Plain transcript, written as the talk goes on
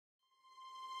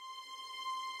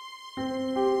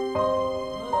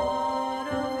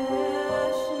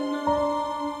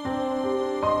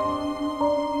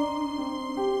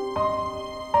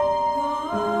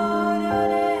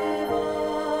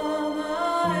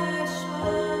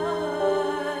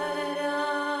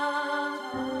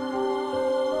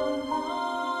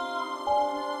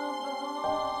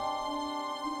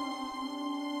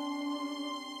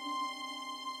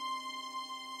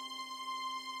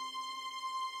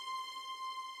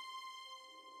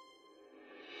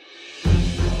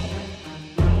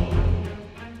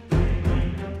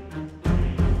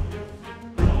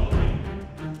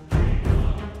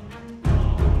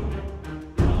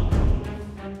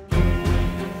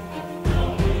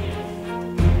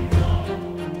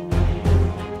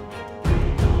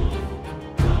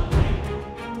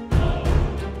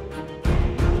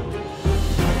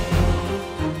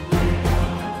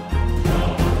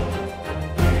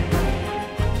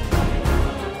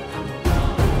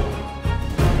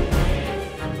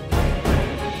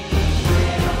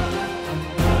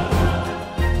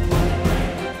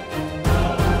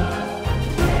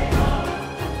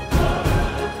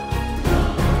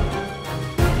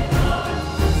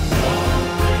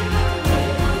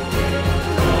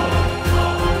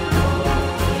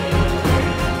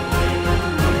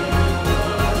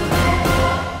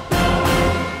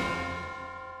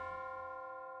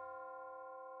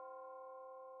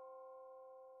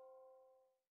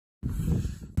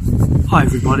Hi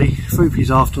everybody,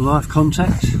 Fruipy's Afterlife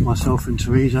Contact, myself and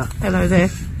Teresa. Hello there.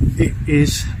 It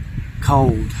is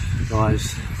cold,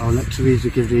 guys. I'll let Teresa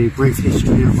give the brief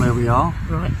history of where we are.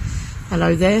 Right.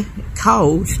 Hello there.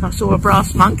 Cold. I saw a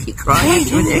brass monkey crying.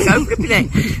 There you go, flipping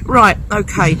it. Right,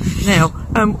 okay. Now,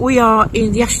 we are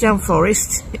in the Ashdown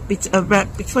Forest,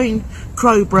 between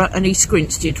Crowborough and East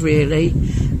Grinstead, really.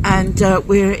 And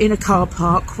we're in a car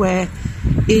park where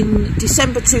in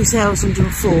December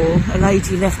 2004, a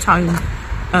lady left home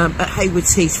at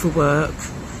Haywards Heath for work,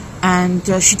 and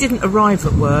she didn't arrive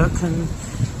at work, and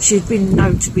she'd been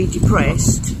known to be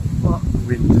depressed. What?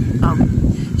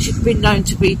 She'd been known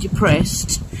to be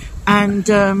depressed, and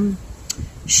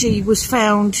she was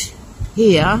found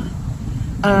here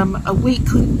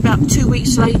about 2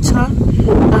 weeks later,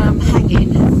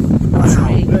 hanging from a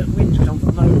tree. Winds come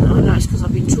from nowhere. I know, it's because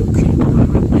I've been talking.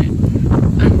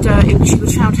 And she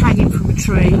was found hanging from a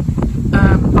tree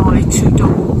by two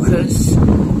dog walkers,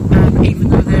 even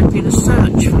though there had been a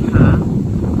search for her.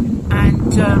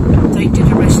 And they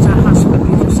did arrest her husband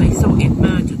because they thought he'd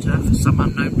murdered her for some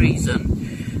unknown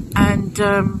reason. And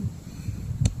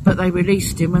but they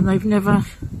released him, and they've never...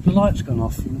 The light's gone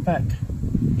off in the back.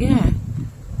 Yeah.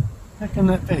 How can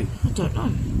that be? I don't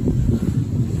know.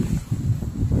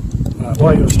 Right,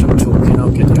 while you're still talking,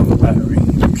 I'll get the other battery.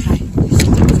 Okay.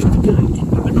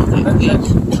 But not that weird.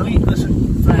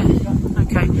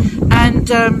 Okay. And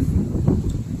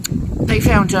they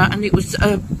found her, and it was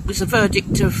a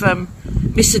verdict of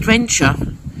misadventure.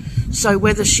 So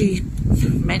whether she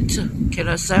meant to kill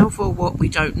herself or what, we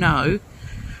don't know.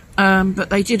 But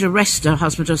they did arrest her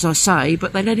husband, as I say,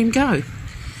 but they let him go.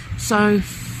 So,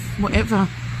 whatever.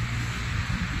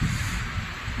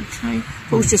 Okay.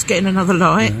 Paul's just getting another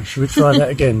light. Yeah, should we try that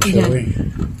again, shall we?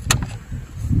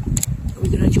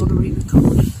 Do you want to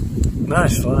re-record? No,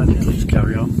 it's fine. Yeah, let's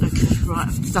carry on. Okay, right.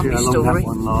 I've done my See how long story. that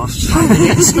one lasts.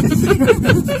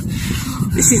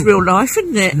 This is real life,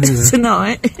 isn't it? Yeah.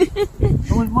 Tonight.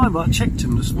 I wouldn't mind, but I checked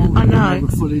them this morning. I know. They were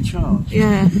fully charged.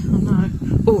 Yeah, I know.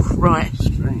 Oh, right.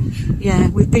 Strange. Yeah,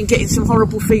 we've been getting some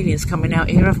horrible feelings coming out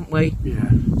here, haven't we? Yeah.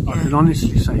 I can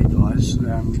honestly say, guys,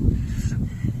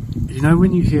 you know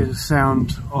when you hear the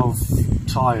sound of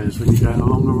tyres when you're going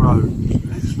along the road,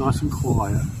 and it's nice and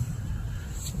quiet?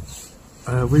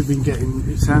 We've been getting,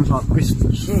 it sounds like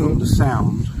whispers from the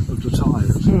sound of the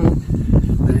tyres.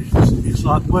 And it's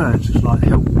like words, it's like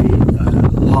help me,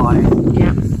 hi.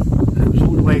 Yeah. And it was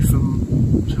all the way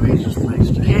from Teresa's place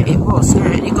to Yeah, here. it was,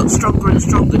 yeah. And it got stronger and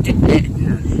stronger, didn't it?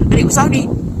 Yeah. And it was only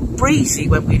breezy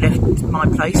when we left my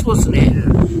place, wasn't it?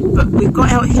 Yeah. But we've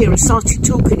got out here and started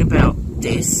talking about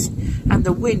this, and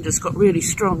the wind has got really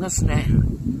strong, hasn't it?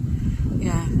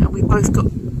 Yeah, and we both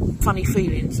got funny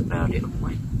feelings about it, haven't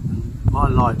we? My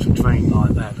lights are drained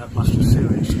like that, that must have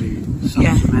seriously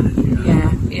sucked some energy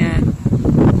out. Yeah.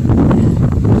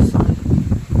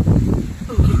 I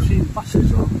keep seeing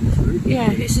buses on through.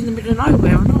 Yeah, it's in the middle of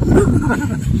nowhere, and all.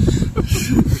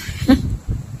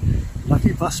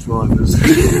 Lucky bus drivers.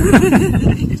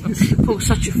 Paul's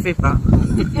such a fibber.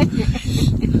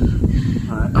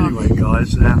 Anyway,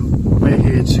 guys, we're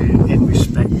here to, in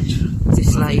respect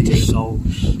This of lady. these souls.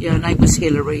 Yeah, her name was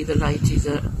Hilary, the lady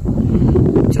that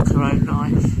took her own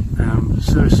life.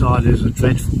 Suicide is a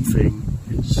dreadful thing.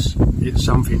 It's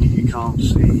something that you can't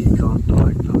see, you can't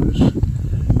diagnose.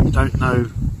 You don't know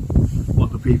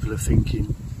what the people are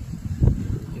thinking.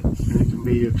 And it can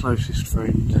be your closest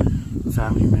friend,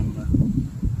 family member.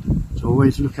 So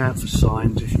always look out for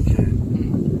signs if you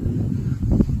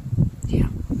can. Yeah.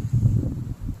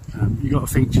 You've got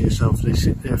to think to yourself, they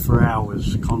sit there for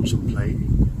hours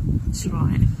contemplating. That's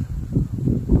right.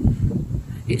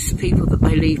 It's the people that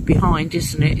they leave behind,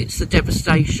 isn't it? It's the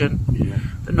devastation,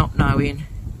 the not knowing,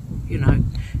 you know.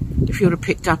 If you'd have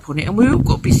picked up on it, and we've all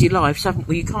got busy lives, haven't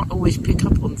we? You can't always pick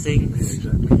up on things.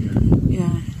 Yeah, exactly.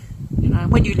 Yeah. You know,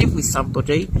 when you live with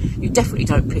somebody, you definitely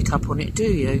don't pick up on it, do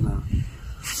you? No.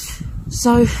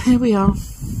 So, here we are.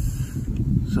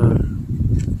 So,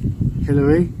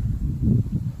 Hilary,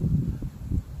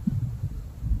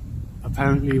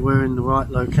 apparently we're in the right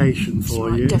location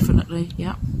for you. Definitely,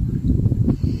 yeah.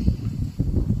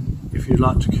 If you'd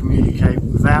like to communicate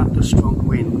without the strong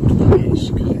wind, please,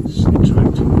 because it's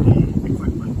interacting with the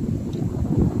equipment.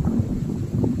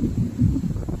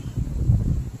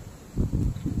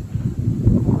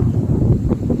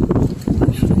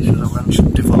 These are the ones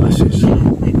devices. Yeah,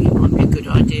 maybe it might be a good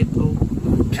idea, Paul.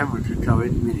 The camera could go in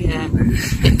a minute. Yeah,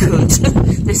 it could.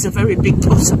 There's a very big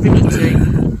possibility.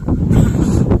 I'm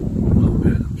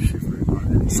shivering right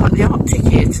now. It's like the Arctic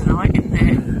here tonight, isn't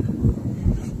there?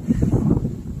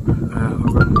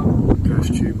 I've run a gas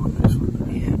tube on this one.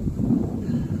 Yeah.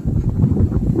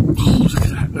 Look at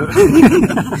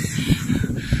that.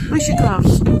 Where's your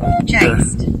gloves?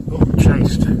 Chased. Oh,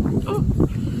 chased. Oh.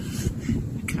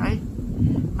 Okay.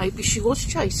 Maybe she was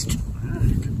chased. Yeah,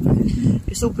 it could be.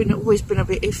 It's always been a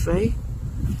bit iffy.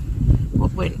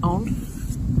 What went on?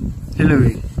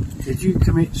 Hilary, did you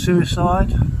commit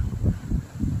suicide?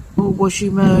 Or was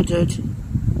you murdered?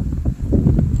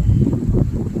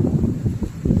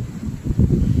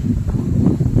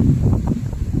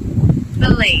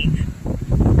 Believe.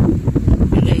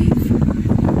 Believe.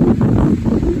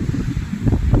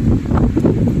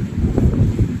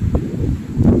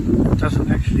 It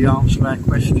doesn't actually answer our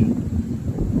question.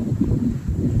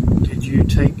 Did you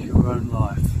take your own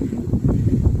life?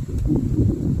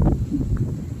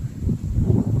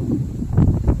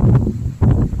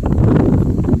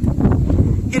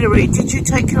 Hilary, did you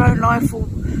take your own life, or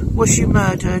was you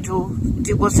murdered, or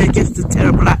was there just a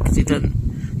terrible accident?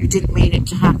 You didn't mean it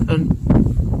to happen.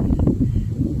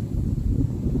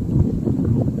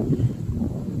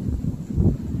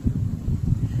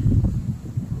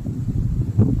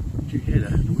 Did you hear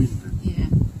that in the wind then? Yeah.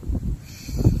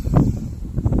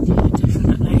 Yeah,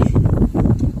 definitely.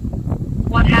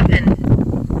 What happened?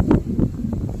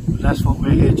 But that's what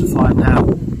we're here to find out.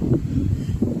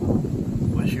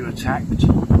 Was you attacked?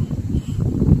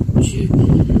 Was you?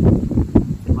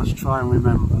 You must try and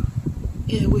remember.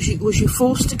 Yeah. Was you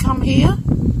forced to come here?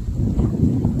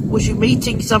 Was you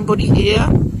meeting somebody here?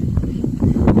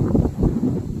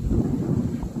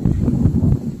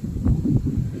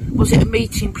 Was it a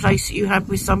meeting place that you had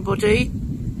with somebody?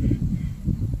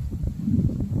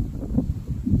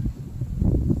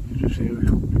 You just hear it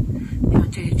helping. Yeah, I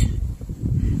did.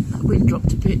 That wind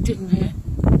dropped a bit, didn't it?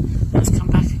 Let's come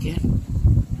back again.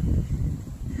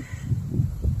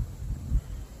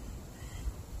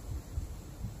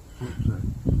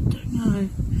 Don't know.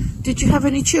 Did you have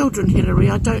any children, Hilary?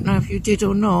 I don't know if you did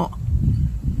or not.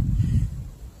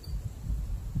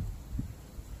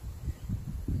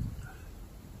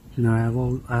 Do you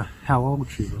know how old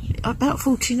she was? About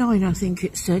 49, I think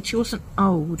it said. She wasn't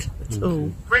old at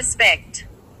all. Respect.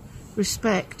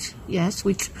 Respect. Yes,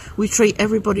 we treat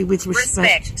everybody with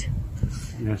respect.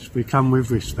 Yes, we come with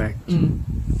respect.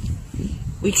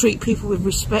 We treat people with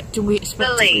respect, and we expect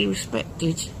to be Believe.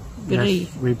 respected. Believe.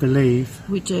 Yes, we believe,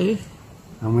 We do.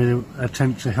 and we'll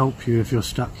attempt to help you if you're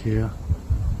stuck here.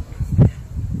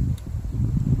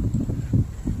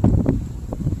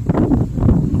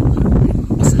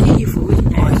 It's evil,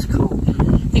 isn't Oh, it? it's cold. I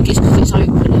think it's because it's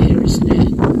open here, isn't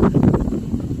it?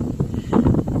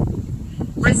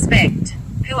 Respect.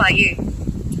 Who are you?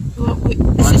 Well,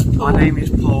 this is Paul. My name is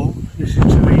Paul. This is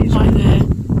Teresa. Hi there.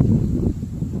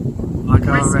 I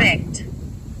go around. Respect.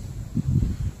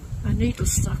 My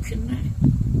needle's stuck in there.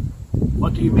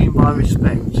 What do you mean by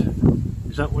respect?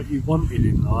 Is that what you wanted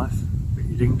in life, but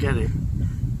you didn't get it?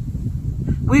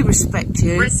 We respect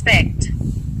you. Respect.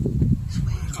 It's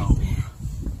weird, Oh. isn't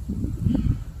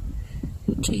it?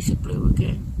 Your teeth are blue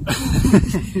again.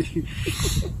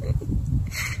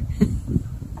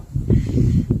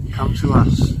 Come to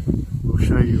us. We'll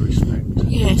show you respect.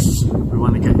 Yes. We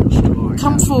want to get your story.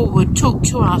 Come forward, talk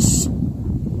to us.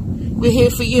 We're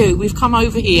here for you. We've come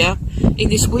over here in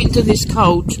this wind and this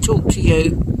cold to talk to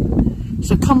you.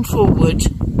 So come forward.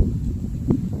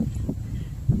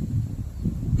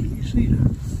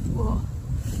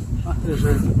 There's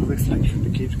a reflection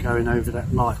that keeps going over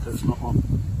that light that's not on.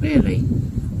 Really?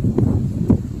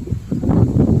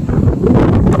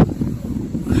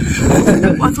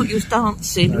 I thought you was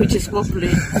dancing, we're just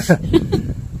wobbling.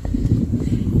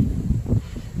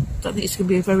 Don't think it's going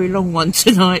to be a very long one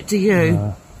tonight, do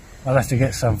you? I'll have to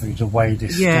get something to weigh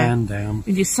this stand down.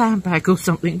 In your sandbag or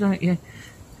something, don't you?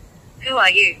 Who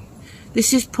are you?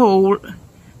 This is Paul.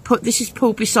 This is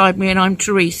Paul beside me, and I'm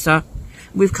Teresa.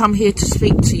 We've come here to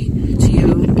speak to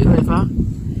you, whoever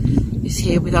is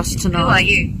here with us tonight. Who are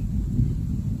you?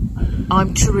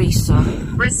 I'm Teresa.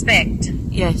 Respect.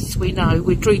 Yes, we know.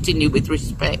 We're treating you with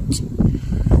respect.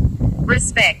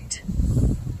 Respect.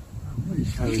 What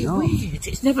is going Really on? weird.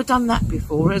 It's never done that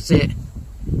before, has it?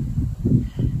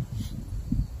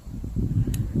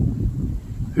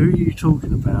 Who are you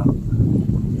talking about?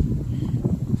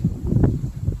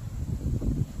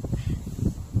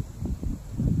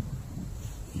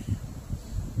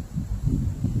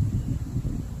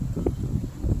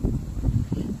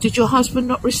 Did your husband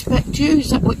not respect you? Is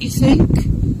that what you think?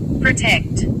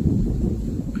 Protect.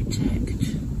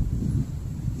 Protect.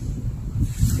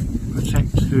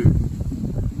 Protect who?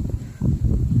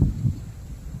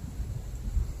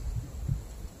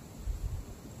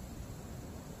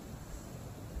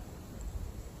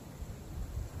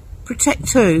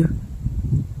 Protect who?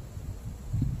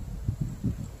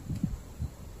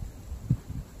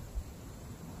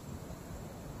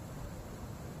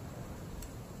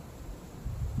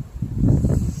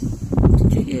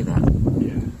 Did you hear that?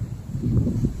 Yeah.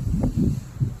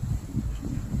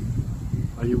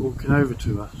 Are you walking over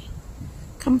to us?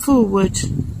 Come forward.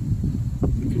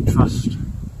 You can trust us.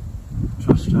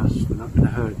 We're not going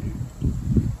to hurt you.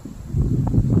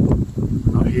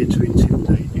 We're not here to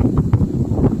intimidate you.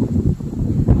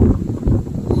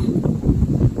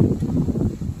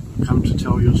 We've come to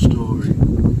tell your story.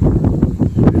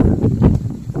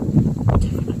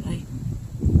 Definitely.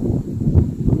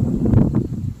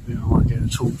 Yeah, I might get a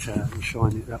torch out and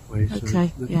shine it that way so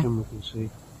Okay, the yeah. camera can see.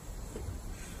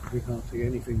 We can't see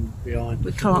anything behind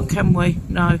We us. can't, can we?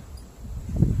 No.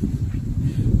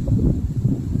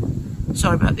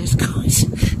 Sorry about this, guys.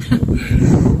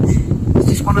 It's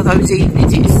just one of those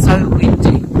evenings. It is so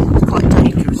windy. It's quite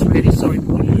dangerous, really. Sorry,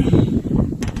 boy. There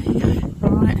you go. All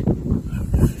right.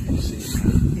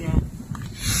 Yeah.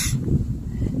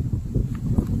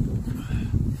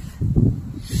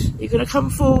 You're going to come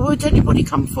forward? Anybody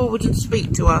come forward and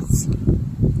speak to us?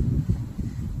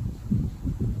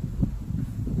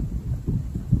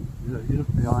 You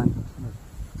look behind us.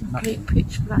 Complete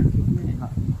pitch black, isn't it?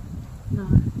 No.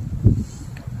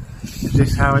 Is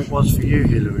this how it was for you,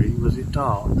 Hilary? Was it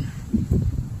dark?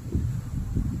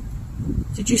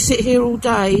 Did you sit here all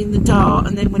day in the dark,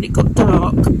 and then when it got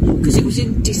dark, because it was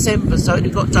in December, so it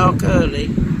got dark early?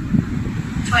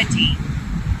 20.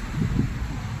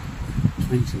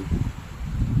 20.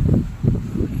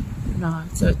 No,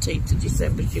 13th of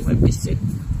December she went missing.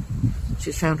 She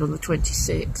was found on the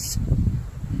 26th.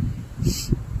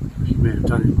 She may have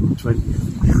done it on the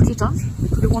 20th. Could have done.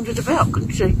 Could have wandered about,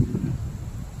 couldn't she?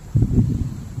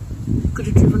 Could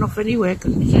have driven off anywhere,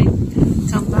 couldn't she?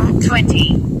 Come back.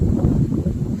 20.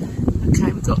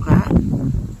 Okay, we got that.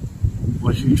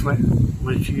 Was you what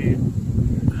was it?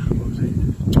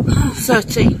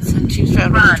 13th, and she was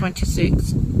found on the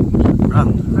 26th. Run.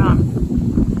 Run.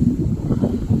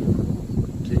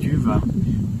 Did you run?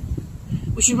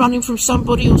 Was she running from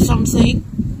somebody or something?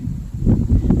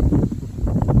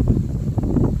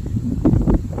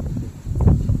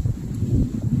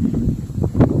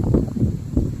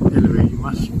 Hilary, you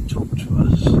must talk to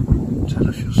us. Tell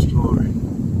us your story.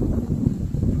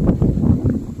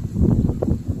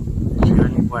 It's the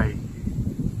only way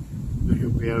that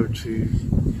you'll be able to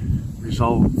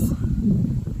resolve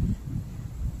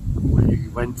what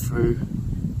you went through,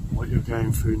 what you're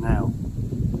going through now.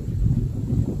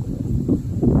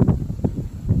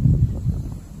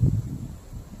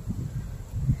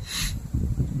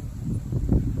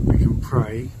 We can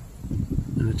pray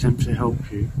and attempt to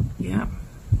help you. Yeah.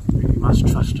 But you must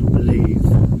trust and believe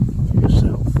for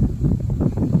yourself.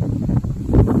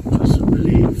 Trust and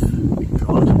believe in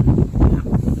God,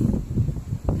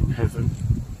 in heaven.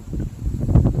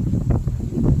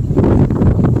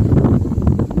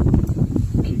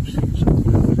 Keep seeing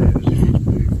something over there as if it's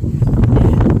moving.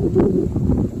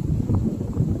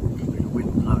 Could be a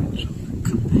wind blowing something.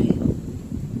 Could be.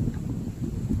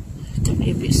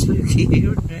 Definitely a bit spooky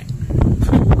here, isn't it?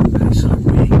 That's like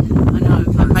me. I know,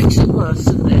 that makes it worse,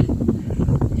 doesn't it?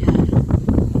 Yeah.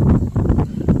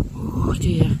 Oh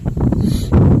dear.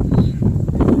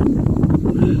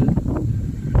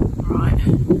 Right.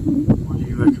 What do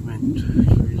you recommend,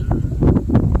 Teresa?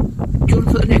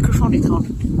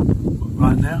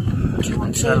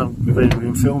 how long we've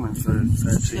been filming for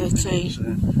 13 minutes.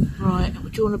 Right,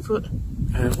 what do you want to put?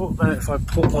 What about if I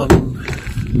put on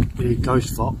the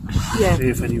ghost box? Yeah. See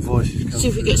if any voices come. See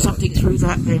if we get something through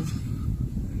that then.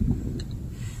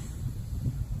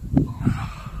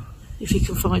 If you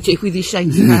can find it with your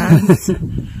shaking hands.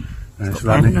 It's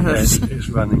running. It's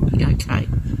running. Okay.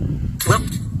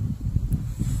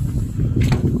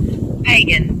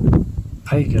 Pagan.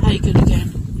 Pagan. Pagan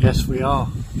again. Yes, we are.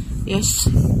 Yes,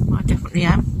 I definitely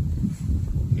am.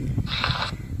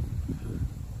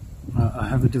 I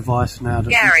have a device now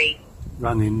that's Gary.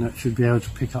 running that should be able to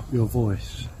pick up your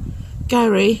voice.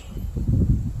 Gary?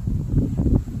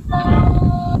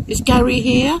 Is Gary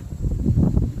here?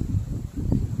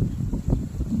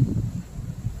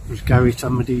 Was Gary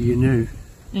somebody you knew?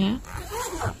 Yeah.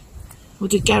 Or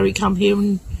did Gary come here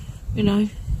and, you know?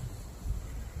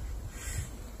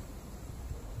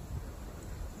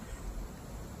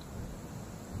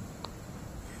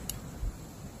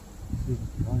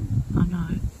 I know.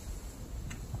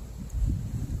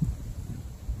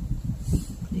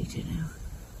 Need it now.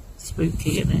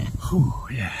 Spooky, isn't it? Oh,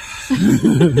 yeah.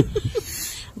 I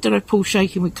don't know if Paul's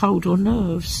shaking with cold or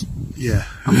nerves. Yeah.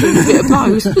 I'm doing a bit of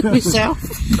both myself,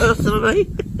 personally.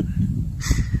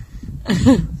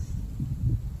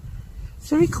 It's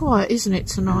very quiet, isn't it,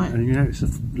 tonight? And you know,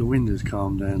 the wind has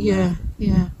calmed down. Yeah, now.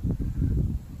 yeah.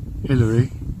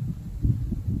 Hilary,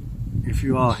 if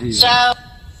you are here.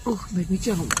 Oh, made me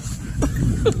jump.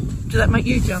 Did that make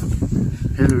you jump?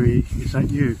 Hilary, is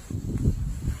that you?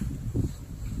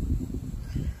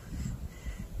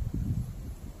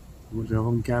 Was there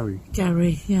on Gary?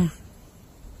 Gary, yeah.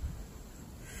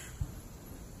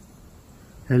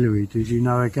 Hilary, did you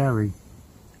know a Gary?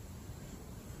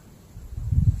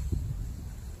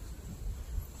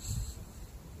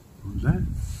 What was that?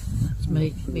 It's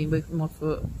me moving my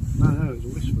foot. No, it was a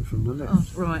whisper from the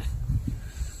left. Oh, right.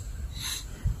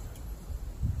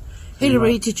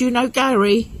 Hilary, did you know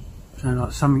Gary? Sound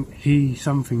like something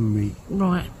me.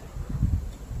 Right.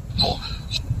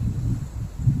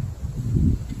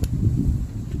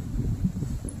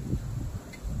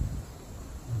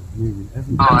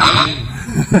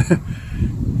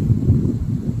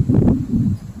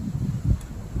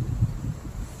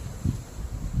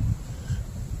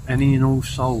 Any and all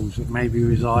souls that may be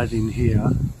residing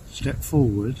here, step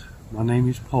forward. My name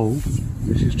is Paul.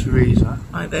 This is Teresa.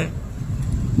 Hi there.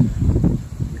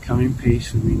 We come in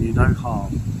peace and mean you no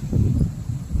harm.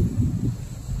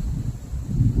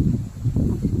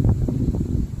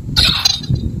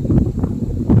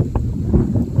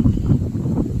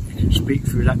 You can speak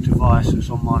through that device that's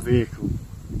on my vehicle.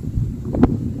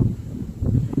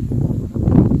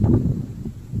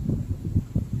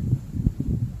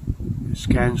 It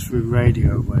scans through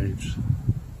radio waves.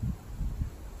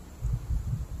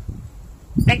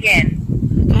 Again.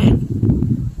 Again.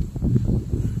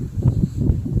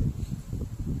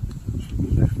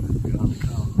 Left behind the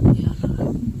car. Yeah, I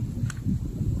know.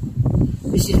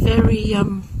 This is very,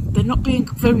 they're not being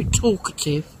very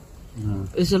talkative. No.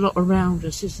 There's a lot around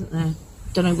us, isn't there?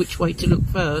 Don't know which way to look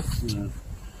first. No.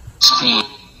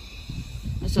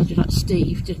 That sounded like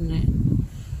Steve, didn't it?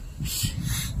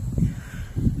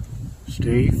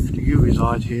 Steve, do you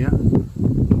reside here?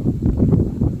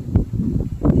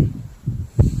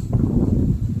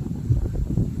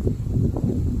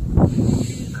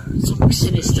 Something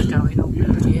sinister going on here.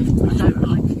 I don't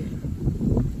like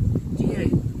it. Do you?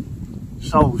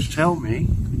 Souls, tell me,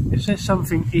 is there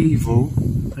something evil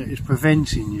that is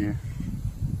preventing you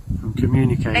from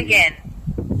communicating? Again.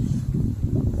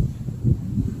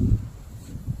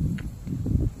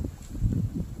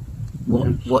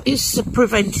 What is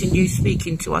preventing you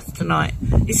speaking to us tonight?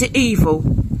 Is it evil?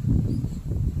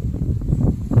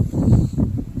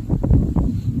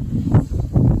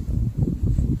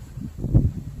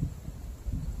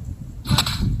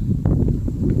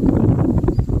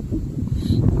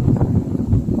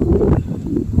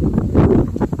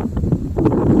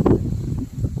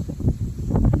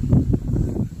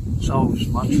 Souls,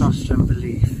 my trust and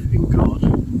belief in God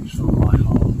is from my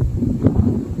heart.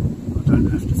 I don't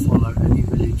have to follow any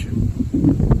religion.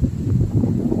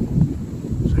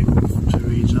 Same with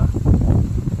Teresa.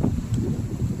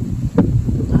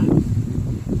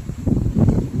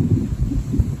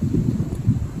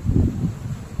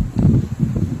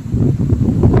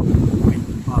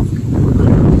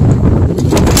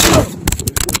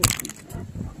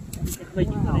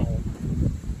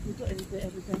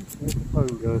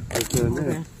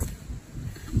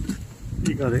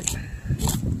 You got it.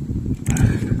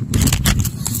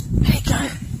 There you go.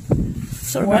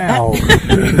 Sorry Wow. about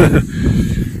that.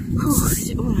 Oh, is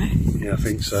it alright? Yeah, I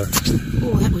think so.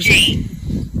 Oh, that was G.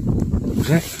 Was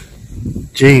it?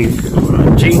 Jean.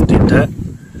 Right, Jean did that.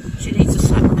 She needs a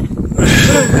slap there.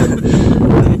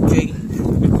 Jean.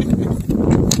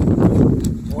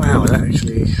 Wow, that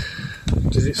actually...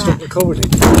 Did it stop recording?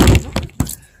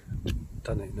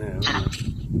 Done it now, hasn't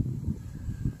it?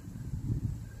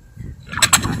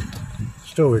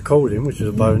 Still recording, which is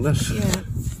a bonus. Yeah.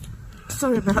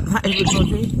 Sorry about that,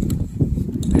 everybody.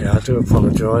 Yeah, I do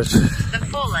apologise. The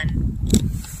fallen.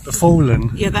 The fallen?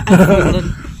 Yeah, that has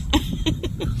fallen.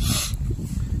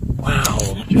 Wow.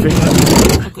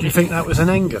 Do you think that was an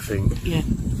anger thing? Yeah.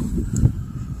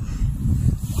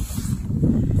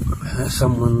 That's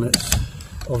someone that's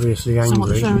obviously angry.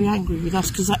 Someone's very angry with us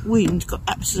because that wind got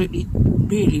absolutely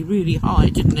really, really high,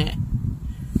 didn't it?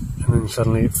 And then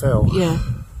suddenly it fell. Yeah.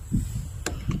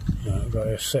 Right, I've got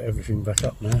to set everything back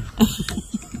up now.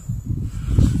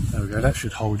 There we go, that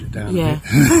should hold it down Yeah. a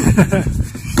bit.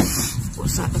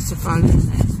 What's that? That's a phone,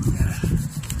 isn't it? Yeah.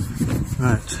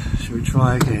 Right, shall we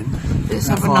try again? Let's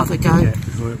How have far another did we go. get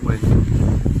before it went?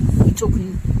 We're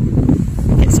talking,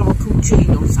 get someone called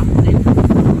Jean or something. It's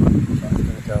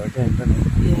going to go again, doesn't it?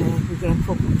 Yeah, we're going to have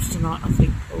problems tonight, I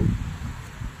think, Paul.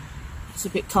 It's a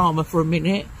bit calmer for a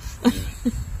minute.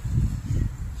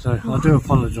 So, I do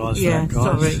apologise for Yeah, that, guys.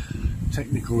 sorry.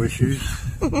 Technical issues.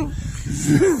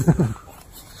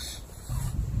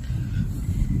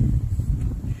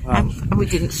 Well, And we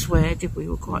didn't swear, did we? We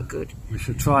were quite good. we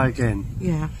should try again.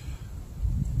 Yeah.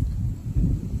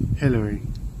 Hilary.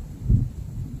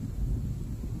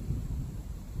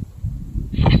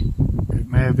 It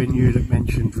may have been you that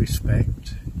mentioned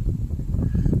respect.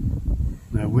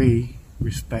 Now we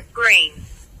respect Green.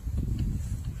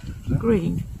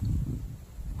 Green.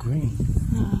 green.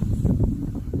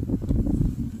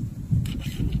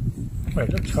 Wait,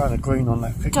 it looks kind of green on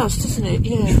that It picture. does, doesn't it?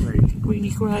 Yeah. Tree. Greeny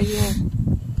grey, yeah.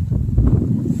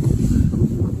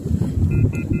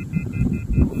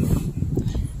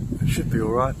 It should be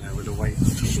alright now with the weight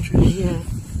of the Should be, torches.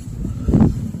 yeah.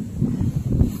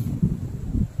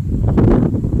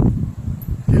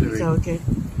 Hilary, Go again.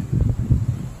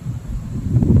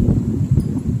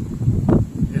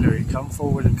 Hilary, come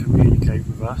forward and communicate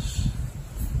with us.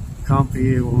 You can't be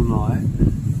here all night.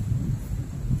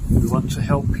 We want to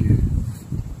help you.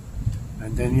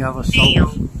 And any other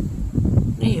souls,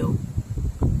 Neil.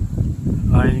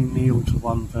 I only kneel to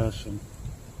one person.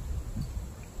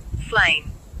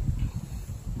 Flame.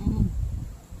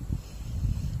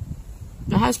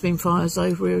 There has been fires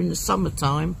over here in the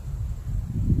summertime,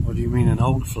 What do you mean, an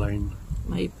old flame?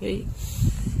 maybe.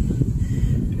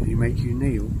 Did he make you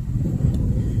kneel?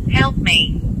 Help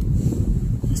me.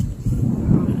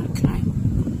 Right, okay.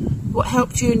 What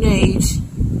help do you need?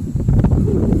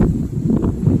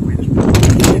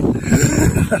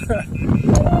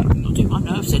 Not do my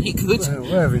nerves any good. Well,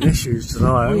 we're having issues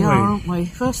tonight, We are, aren't aren't we?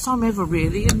 First time ever,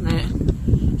 really, isn't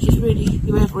it? She's really,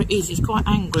 whoever it is quite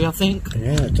angry, I think. we?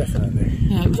 Yeah, definitely.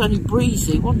 Yeah, it was only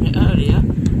breezy, wasn't it, earlier?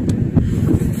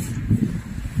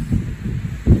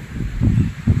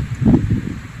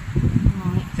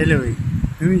 Right. Hilary,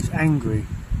 who is angry?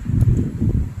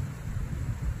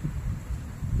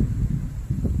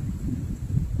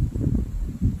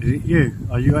 Is it you?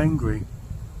 Are you angry?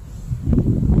 I'm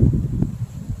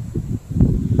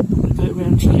going to go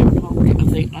round here and hold it, I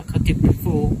think, like I did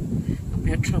before. We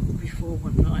had trouble before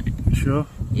one night. You sure?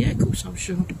 Yeah, of course, I'm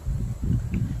sure.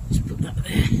 Let's put that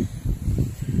there.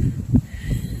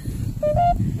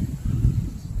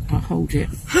 I'll hold it.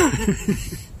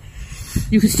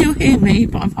 You can still hear me,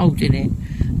 but I'm holding it.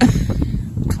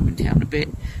 I'm coming down a bit.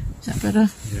 Is that better?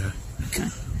 Yeah. Okay.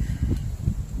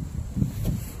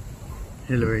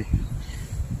 Hilary,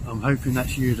 I'm hoping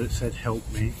that's you that said help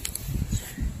me.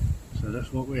 So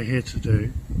that's what we're here to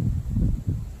do.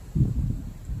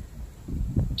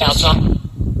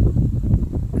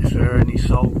 If there are any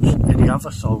souls, any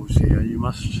other souls here, you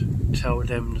must tell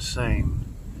them the same.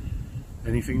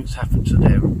 Anything that's happened to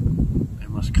them, they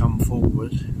must come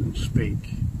forward and speak.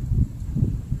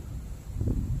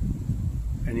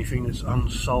 Anything that's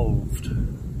unsolved,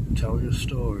 tell your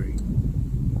story.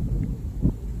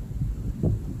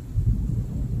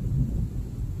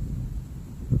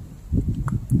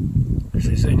 If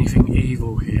there's anything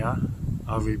evil here,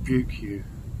 I rebuke you.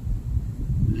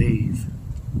 Leave.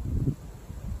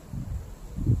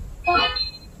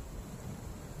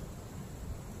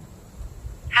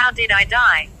 How did I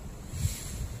die?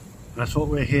 That's what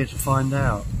we're here to find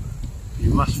out.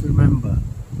 You must remember.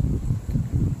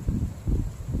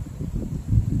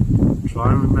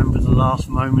 Try and remember the last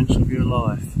moments of your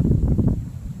life.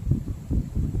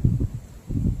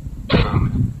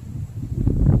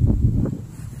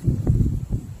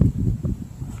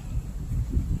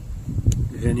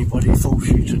 Did anybody force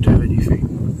you to do anything?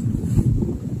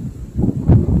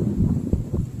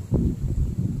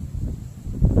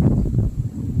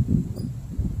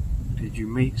 Did you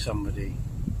meet somebody?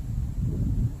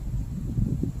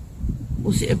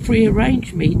 Was it a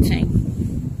pre-arranged meeting?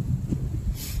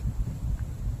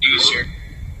 User.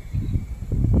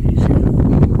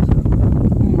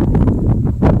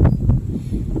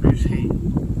 Who's he?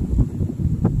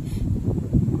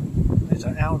 There's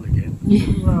that owl again. Yeah.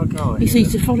 Where I go, He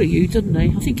seems to follow you, doesn't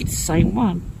he? I think it's the same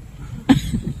one.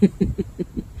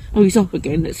 Oh, he's off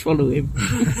again. Let's follow him.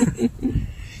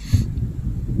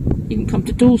 He can come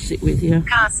to Dorset with you.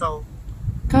 Castle.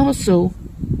 Castle.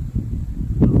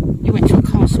 You went to a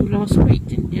castle last week,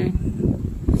 didn't you?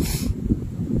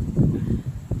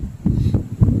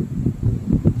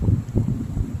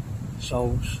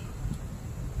 Souls.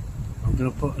 I'm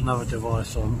going to put another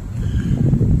device on.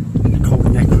 It's called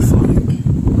necrophonic.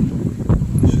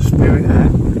 It's a spirit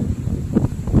app.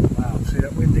 Wow, see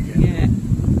that wind again? Yeah.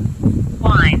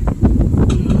 Wine.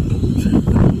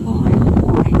 Wine.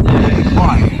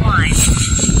 Wine.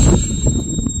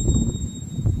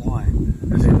 Wine.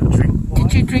 As in a drink wine?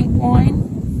 Did you drink wine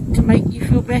to make you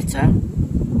feel better?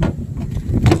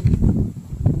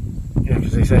 Yeah,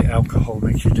 because they say alcohol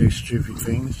makes you do stupid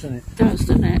things, doesn't it? It does,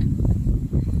 doesn't it?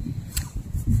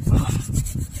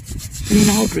 In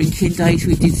our drinking days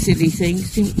we did silly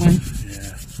things, didn't we? Yeah.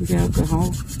 With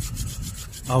alcohol.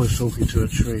 I was talking to a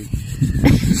tree.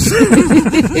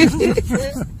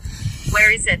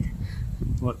 Where is it?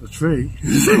 What, the tree?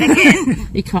 Again.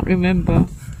 He can't remember.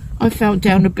 I fell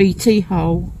down a BT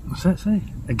hole. What's that say?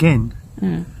 Again?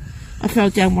 Yeah. I fell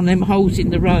down one of them holes in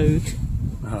the road.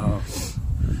 Oh.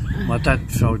 My dad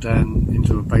fell down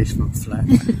into a basement flat.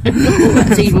 Oh,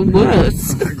 that's even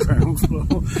worse. On the ground floor.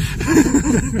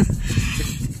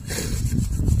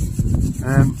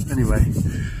 Anyway.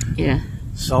 Yeah.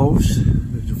 Souls,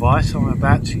 the device I'm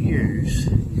about to use,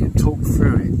 you can talk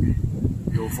through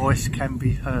it. Your voice can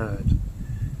be heard.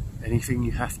 Anything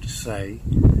you have to say,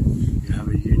 you have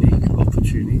a unique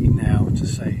opportunity now to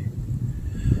say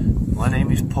it. My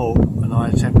name is Paul and I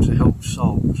attempt to help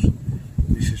souls.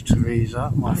 This is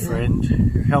Teresa, my friend,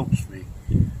 who helps me.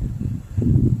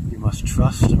 You must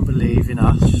trust and believe in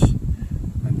us,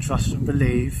 and trust and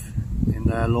believe in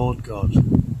their Lord God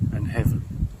and heaven.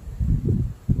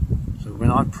 So when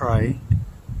I pray,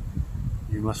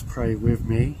 you must pray with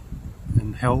me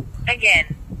and help.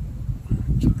 Again.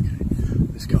 Okay,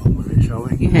 let's get on with it, shall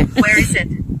we? Yeah. Where is it?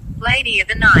 Lady of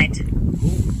the Night.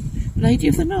 Lady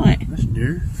of the Night. That's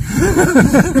new.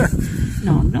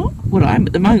 No, I'm not. Well, I am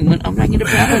at the moment. I'm hanging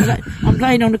about. I'm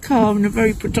laying on a car in a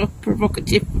very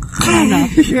provocative manner.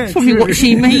 Yeah, Probably true. what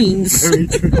she means. Very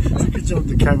true. It's a good job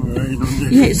the camera ain't on you.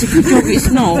 Yeah, it's a good job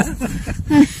it's not.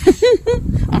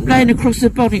 I'm laying across the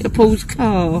bonnet of Paul's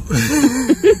car.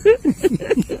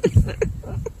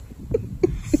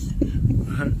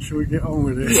 Shall we get on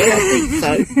with it? Yeah,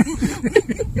 I think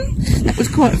so. That was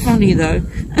quite funny though.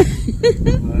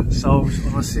 Right, souls,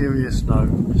 on a serious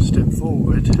note, step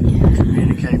forward and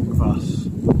communicate with us.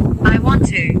 I want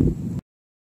to.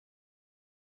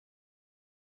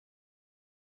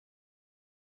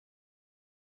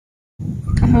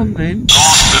 Come on then.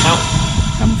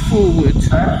 Come forward.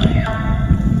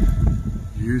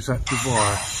 Use that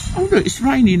device. Oh look, it's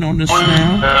raining on us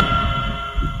now.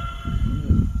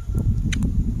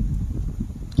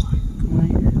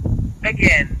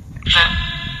 Again.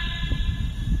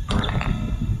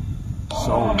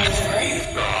 Souls.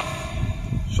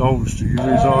 Souls, do you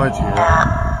reside here?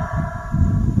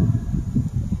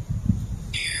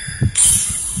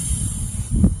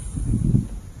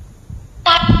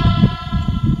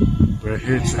 We're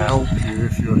here to help you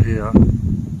if you're here.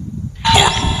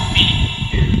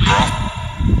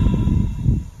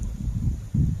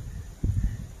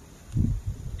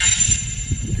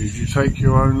 Did you take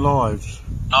your own lives?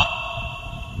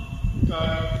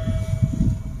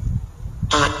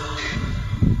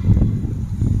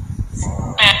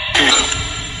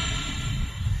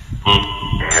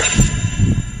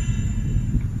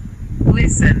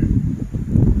 Listen.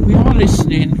 We are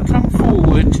listening. Come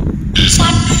forward. Is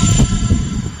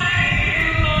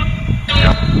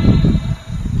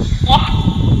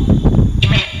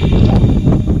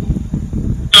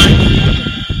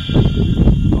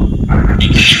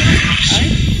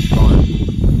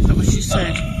that what she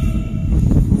said? I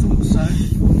thought so.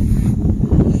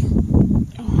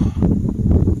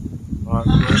 Right,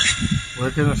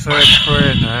 we're going to say a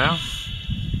prayer now,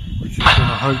 which is going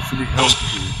to hopefully help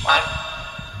you.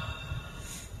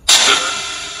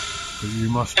 But you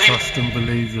must trust and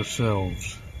believe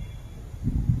yourselves.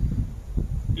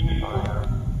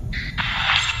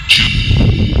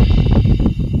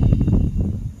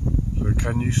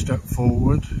 step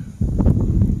forward.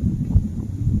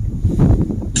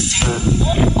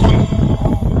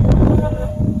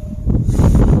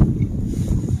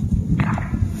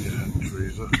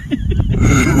 Teresa.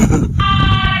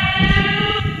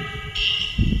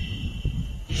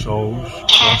 Souls,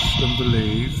 trust and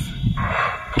believe.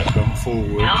 Come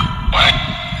forward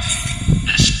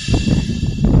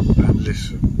and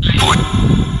listen.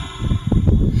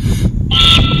 I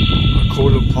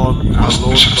call upon our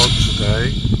Lord God today.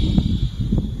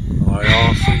 I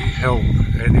ask that you help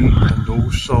any and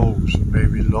all souls that may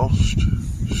be lost,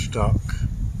 stuck,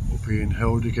 or being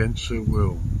held against their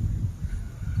will.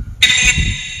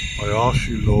 I ask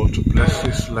you, Lord, to bless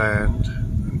this land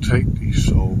and take these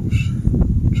souls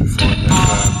to find their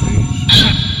families,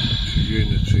 to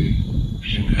unity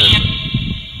in heaven.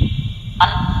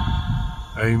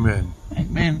 Amen.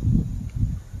 Amen.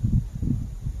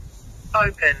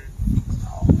 Open.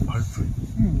 Open.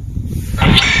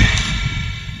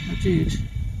 I did.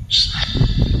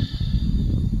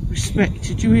 Respect,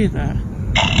 did you hear that?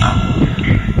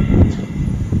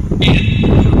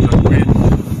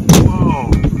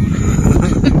 Whoa!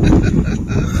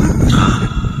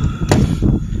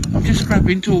 I'm just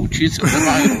grabbing torches at the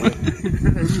moment.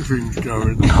 Everything's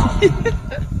going on.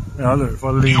 Now look, if I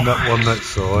lean that one that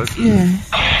side, Yeah.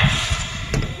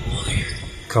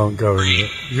 can't go anywhere.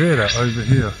 You hear that over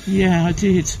here? Yeah, I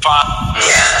did.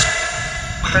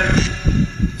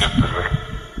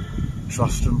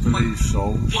 Trust and believe,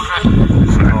 souls.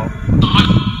 Stop.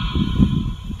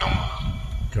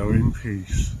 Go in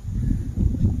peace.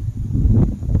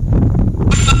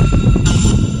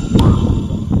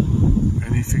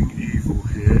 Anything evil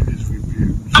here is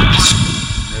rebuked.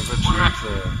 Never to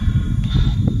return.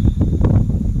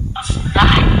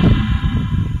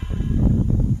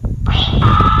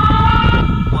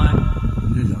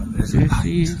 Yes,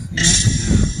 he is. Yeah.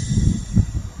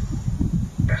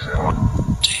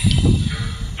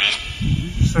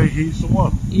 Did you say he's the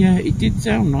one? Yeah, it did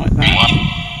sound like that.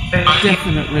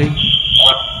 Definitely.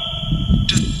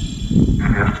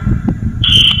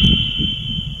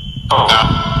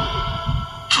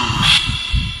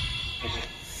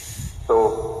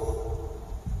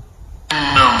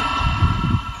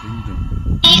 Kingdom.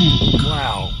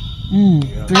 Wow.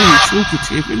 Very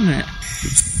talkative, isn't it?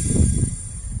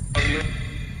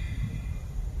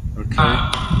 Okay.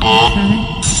 Okay.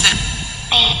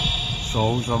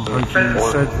 Souls, I'm hoping you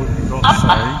said what you got to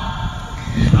say.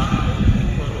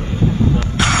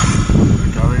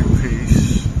 Go in peace.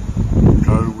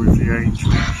 Go with the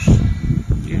angels.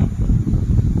 Yeah.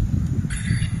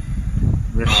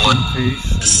 Rest in peace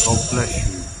and God bless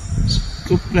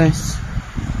you. God bless.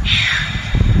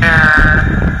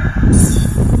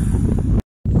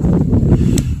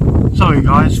 Sorry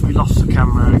guys, we lost the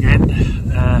camera again.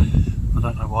 I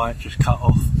don't know why, it just cut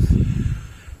off.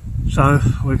 So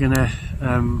we're going to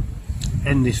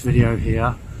end this video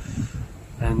here,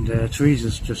 and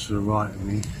Teresa's just to the right of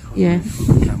me on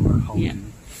the camera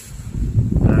holding.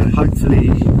 Hopefully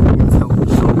we've helped the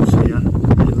souls here,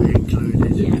 Hilary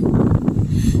included,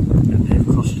 and they've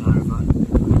crossed over,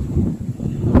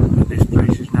 and this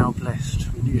place is now blessed,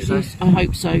 wouldn't you say? I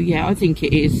hope so, yeah, I think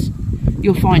it is.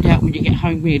 You'll find out when you get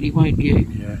home really, won't you?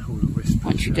 Yeah, all the whispers.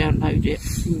 Once you download it.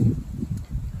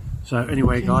 So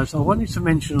anyway guys, I wanted to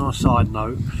mention on a side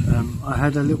note, I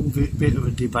had a little bit of a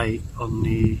debate on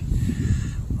a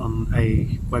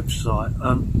website,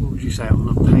 what would you say, on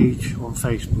a page on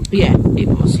Facebook. Yeah, it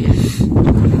was, yeah.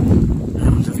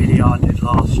 It was a video I did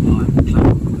last night at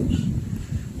Haywards.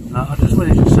 I just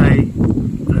wanted to say,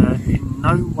 in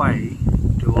no way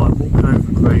do I walk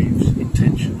over graves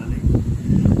intentionally.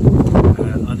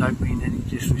 I don't mean any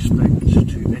disrespect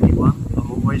to anyone.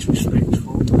 I'm always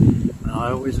respectful, and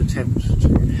I always attempt to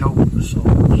help the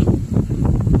souls.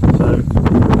 So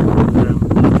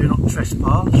I do not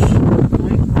trespass. I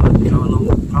go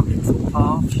along public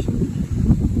footpaths.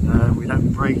 We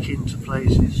don't break into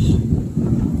places.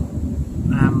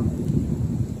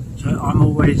 So I'm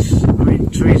always, I mean,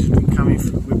 Teresa's been coming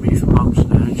with me for months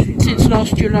now, and she knows, Since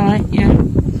last July, yeah.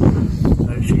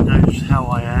 so she knows how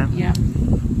I am. Yeah.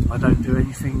 I don't do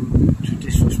anything to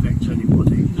disrespect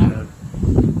anybody. No.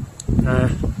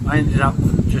 I ended up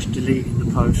just deleting the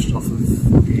post off of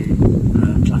the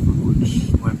Clapham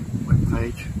Woods web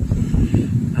page,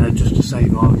 just to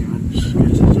save arguments,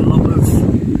 because there's a lot of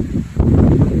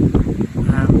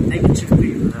negative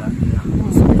people out there,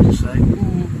 I'm sorry to say.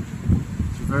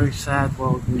 It's a very sad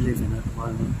world we live in at the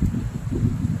moment.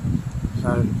 So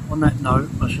on that note,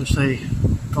 I shall say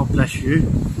God bless you,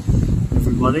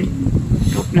 everybody.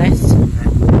 God bless. And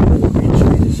it's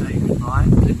me to say good night.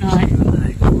 Good night.